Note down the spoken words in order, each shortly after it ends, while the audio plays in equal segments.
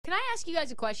I ask you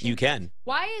guys a question? You can.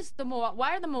 Why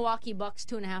are the Milwaukee Bucks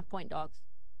 2.5-point dogs?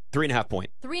 3.5 point.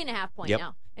 3.5 point Yep.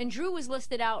 now. And Drew was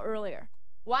listed out earlier.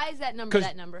 Why is that number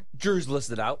that number? Drew's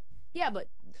listed out. Yeah, but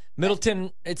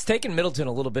Middleton, it's taken Middleton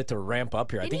a little bit to ramp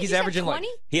up here. I think he's averaging 20?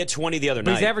 He had 20 the other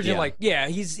but night. he's averaging yeah.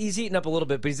 he's heating up a little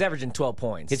bit, but he's averaging 12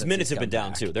 points. His since minutes he's have been come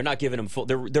down back. too. They're not giving him full.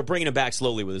 They're bringing him back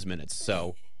slowly with his minutes.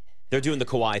 So they're doing the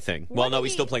Kawhi thing. Well, no,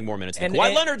 he's still playing more minutes than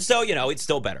Kawhi Leonard. So it's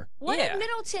still better. What did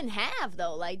Middleton have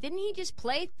though? Like, didn't he just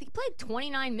play? He played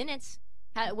 29 minutes.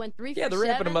 Went 3 for 7. Yeah, they're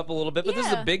ramping him up a little bit, but this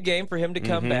is a big game for him to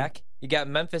come back. You got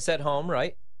Memphis at home,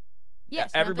 right?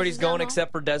 Yes. Everybody's going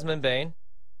except for Desmond Bane.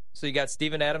 So you got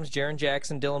Steven Adams, Jaren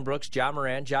Jackson, Dylan Brooks, Ja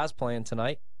Morant. Ja's playing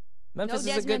tonight. Memphis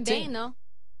is a good team. Bane, though.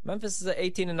 Memphis is an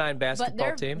 18-9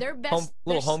 basketball team. Their best,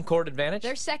 little home court advantage.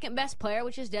 Their second best player,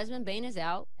 which is Desmond Bane, is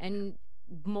out, and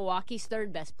Milwaukee's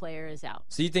third best player is out.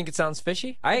 So you think it sounds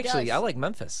fishy? I like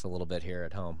Memphis a little bit here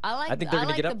at home. I think they're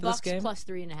going to get up to this game. I like the Bucks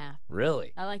plus 3.5.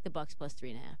 Really? I like the Bucks plus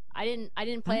 3.5. I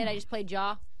didn't play it. I just played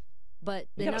Ja. But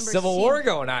the you got a numbers civil war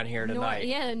going on here tonight.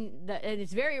 And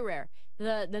it's very rare.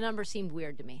 The number seemed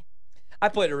weird to me. I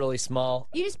played it really small.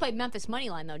 You just played Memphis money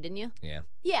line though, didn't you? Yeah.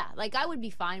 Yeah, like I would be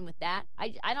fine with that.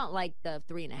 I don't like the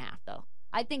 3.5 though.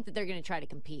 I think that they're going to try to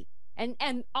compete.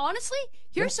 And honestly,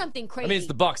 here's something crazy. I mean, it's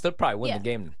the Bucks. They'll probably win the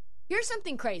game. Here's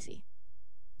something crazy.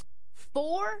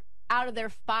 4 out of their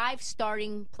 5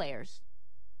 starting players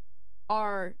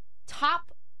are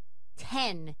top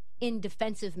 10 in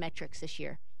defensive metrics this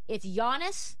year. It's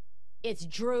Giannis, it's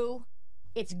Drew,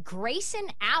 it's Grayson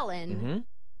Allen,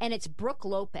 and it's Brook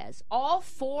Lopez. All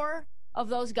 4 of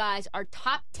those guys are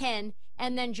top 10,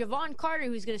 and then Javon Carter,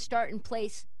 who's going to start in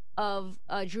place of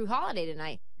Drew Holiday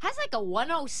tonight, has like a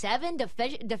 107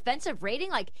 defensive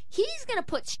rating. Like, he's going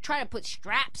to try to put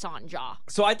straps on Ja.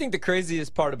 So I think the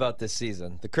craziest part about this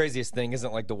season, the craziest thing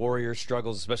isn't like the Warriors'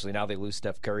 struggles, especially now they lose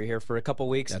Steph Curry here for a couple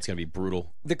weeks. That's going to be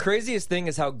brutal. The craziest thing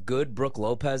is how good Brook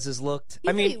Lopez has looked.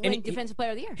 He's Defensive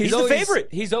Player of the Year. He's the favorite.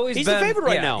 He's the favorite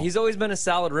right now. He's always been a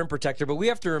solid rim protector, but we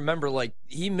have to remember, like,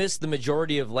 he missed the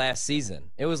majority of last season.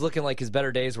 It was looking like his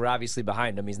better days were obviously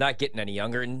behind him. He's not getting any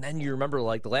younger, and then you remember,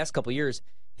 like, the last couple years,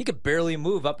 he could barely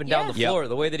move up and down the floor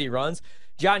the way that he runs.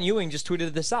 John Ewing just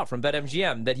tweeted this out from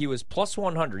BetMGM that he was plus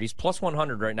 100. He's plus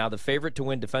 100 right now, the favorite to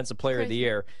win Defensive Player of the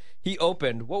Year. He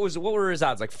opened, what were his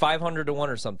odds? Like 500 to 1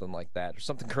 or something like that, or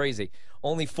something crazy.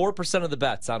 Only 4% of the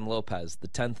bets on Lopez, the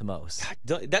 10th most.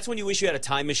 God, that's when you wish you had a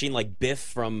time machine like Biff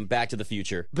from Back to the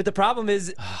Future. But the problem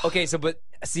is,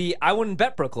 I wouldn't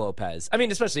bet Brook Lopez. I mean,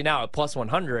 especially now at plus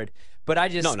 100.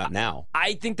 But No, not now.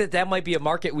 I think that might be a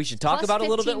market we should talk about a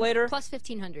little bit later. Plus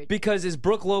 1,500. Because is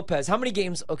Brook Lopez, how many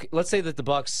games, okay, let's say that the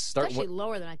Bucks start. It's actually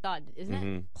lower than I thought, isn't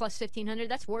it? Plus 1,500?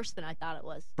 That's worse than I thought it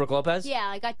was. Brook Lopez? Yeah,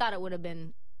 like I thought it would have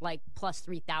been like plus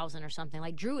 3,000 or something.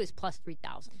 Like Drew is plus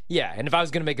 3,000. Yeah, and if I was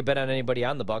going to make a bet on anybody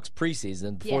on the Bucks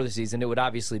preseason, before the season, it would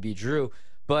obviously be Drew.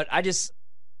 But I just,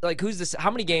 like, who's this? How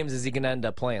many games is he going to end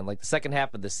up playing? Like the second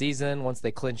half of the season, once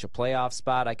they clinch a playoff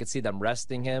spot, I could see them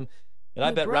resting him. And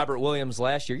I bet Brook? Robert Williams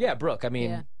last year. Yeah, Brook. I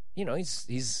mean,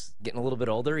 he's getting a little bit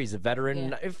older. He's a veteran.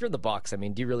 Yeah. If you're the Bucks, I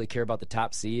mean, do you really care about the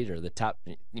top seed or the top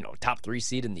 3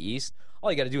 seed in the East? All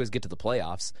you got to do is get to the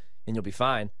playoffs, and you'll be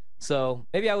fine. So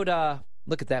maybe I would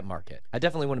look at that market. I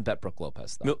definitely wouldn't bet Brook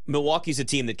Lopez, though. Milwaukee's a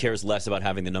team that cares less about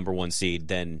having the number 1 seed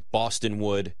than Boston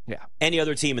would. Yeah. Any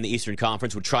other team in the Eastern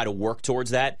Conference would try to work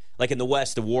towards that. Like in the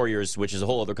West, the Warriors, which is a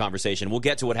whole other conversation. We'll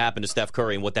get to what happened to Steph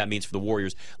Curry and what that means for the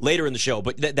Warriors later in the show.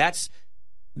 But that's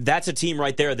a team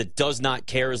right there that does not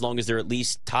care as long as they're at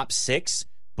least top 6.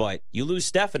 But you lose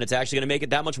Steph, and it's actually going to make it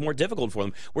that much more difficult for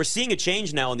them. We're seeing a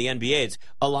change now in the NBA. It's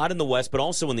a lot in the West, but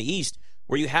also in the East,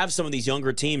 where you have some of these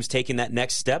younger teams taking that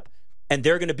next step. And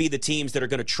they're going to be the teams that are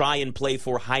going to try and play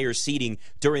for higher seeding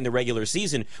during the regular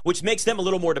season, which makes them a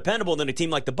little more dependable than a team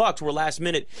like the Bucks, where last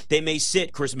minute they may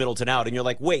sit Chris Middleton out, and you're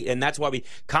like, wait. And that's why we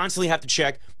constantly have to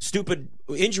check stupid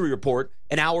injury report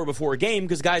an hour before a game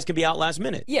because guys can be out last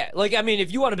minute. Yeah, like, I mean,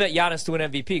 if you want to bet Giannis to win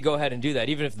MVP, go ahead and do that.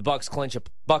 Even if the Bucks clinch a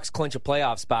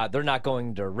playoff spot, they're not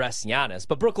going to rest Giannis.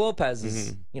 But Brook Lopez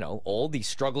is, old. He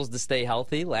struggles to stay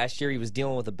healthy. Last year he was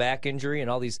dealing with a back injury and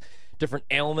all these different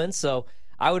ailments. So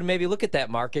I would maybe look at that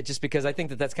market just because I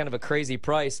think that that's kind of a crazy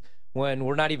price when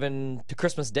we're not even to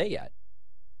Christmas Day yet.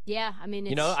 Yeah, I mean,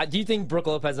 do you think Brook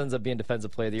Lopez ends up being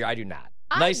Defensive Player of the Year? I do not.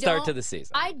 Nice start to the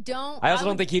season. I don't. I also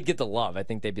don't think he'd get the love. I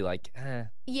think they'd be like, eh.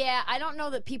 Yeah, I don't know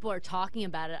that people are talking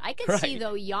about it. I could see,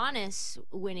 though, Giannis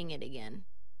winning it again.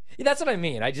 Yeah, that's what I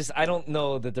mean. I don't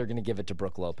know that they're going to give it to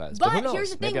Brook Lopez. But who knows? Here's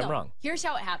the thing, Maybe I'm wrong. Here's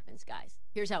how it happens, guys.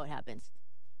 Here's how it happens.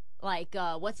 Like,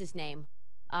 what's his name?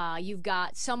 You've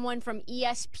got someone from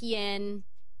ESPN.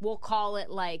 We'll call it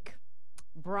like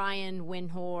Brian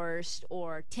Windhorst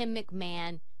or Tim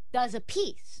McMahon does a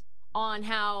piece on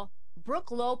how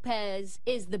Brook Lopez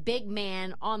is the big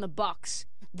man on the Bucks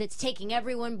that's taking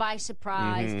everyone by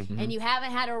surprise, and you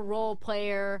haven't had a role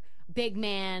player, big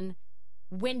man,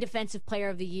 win Defensive Player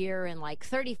of the Year in like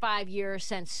 35 years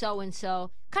since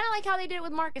so-and-so. Kind of like how they did it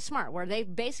with Marcus Smart, where they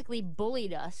basically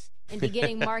bullied us into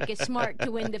getting Marcus Smart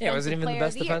to win Defensive Player of the Year. Yeah, wasn't even the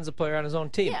best defensive player on his own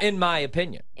team, in my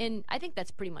opinion. And I think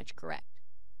that's pretty much correct.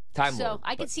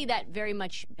 I could see that very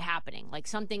much happening, like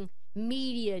something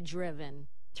media-driven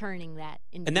turning that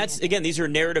into. And that's, again, these are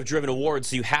narrative-driven awards,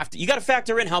 so you got to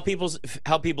factor in how people's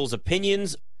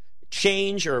opinions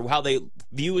change or how they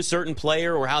view a certain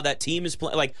player or how that team is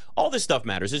playing. Like, all this stuff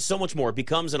matters. There's so much more. It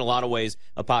becomes, in a lot of ways,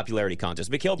 a popularity contest.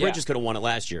 Mikal Bridges could have won it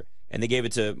last year, and they gave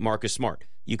it to Marcus Smart.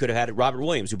 You could have had Robert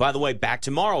Williams, who, by the way, back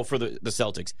tomorrow for the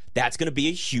Celtics. That's going to be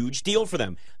a huge deal for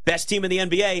them. Best team in the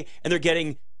NBA, and they're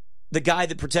getting the guy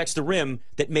that protects the rim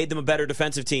that made them a better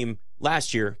defensive team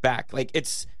last year back. Like,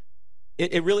 it's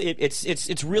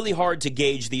really hard to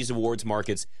gauge these awards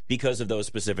markets because of those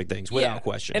specific things, without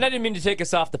question. And I didn't mean to take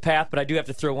us off the path, but I do have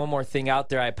to throw one more thing out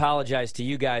there. I apologize to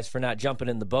you guys for not jumping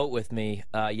in the boat with me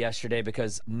yesterday,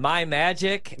 because my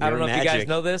Magic, I don't know if you guys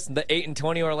know this, the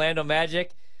 8-20 Orlando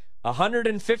Magic,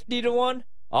 150-1,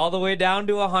 all the way down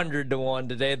to 100-1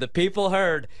 today. The people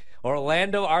heard.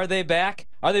 Orlando, are they back?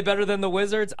 Are they better than the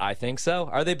Wizards? I think so.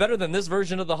 Are they better than this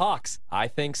version of the Hawks? I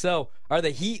think so. Are the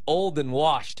Heat old and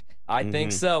washed? I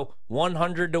think so.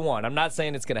 100-1. I'm not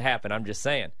saying it's going to happen. I'm just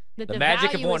saying. The Magic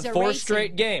have won 4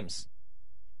 straight games.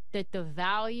 That the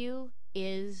value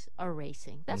is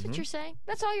erasing. That's what you're saying?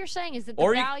 That's all you're saying, is that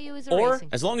the value is erasing.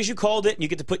 Or, as long as you called it and you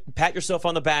get to pat yourself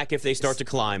on the back if they start to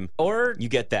climb, or you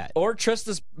get that. Or trust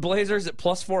the Blazers at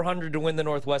plus 400 to win the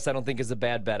Northwest, I don't think is a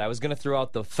bad bet. I was going to throw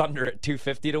out the Thunder at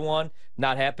 250-1.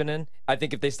 Not happening. I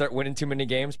think if they start winning too many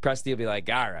games, Presti will be like,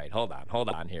 all right, hold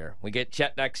on here. We get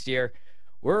Chet next year.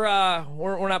 We're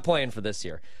not playing for this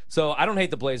year. So I don't hate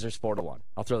the Blazers 4-1.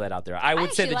 I'll throw that out there. I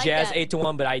would say the Jazz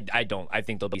 8-1, but I don't. I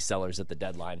think they'll be sellers at the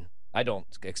deadline. I don't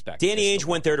expect. Danny Ainge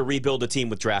went there to rebuild a team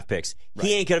with draft picks. Right.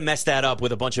 He ain't going to mess that up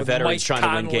with a bunch of veterans trying to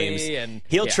win games.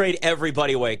 He'll trade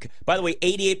everybody away. By the way,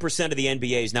 88% of the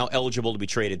NBA is now eligible to be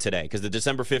traded today because the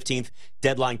December 15th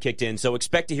deadline kicked in. So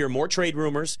expect to hear more trade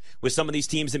rumors with some of these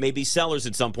teams that may be sellers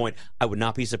at some point. I would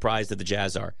not be surprised that the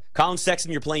Jazz are. Colin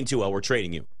Sexton, you're playing too well. We're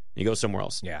trading you. You go somewhere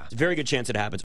else. Yeah. It's a very good chance it happens.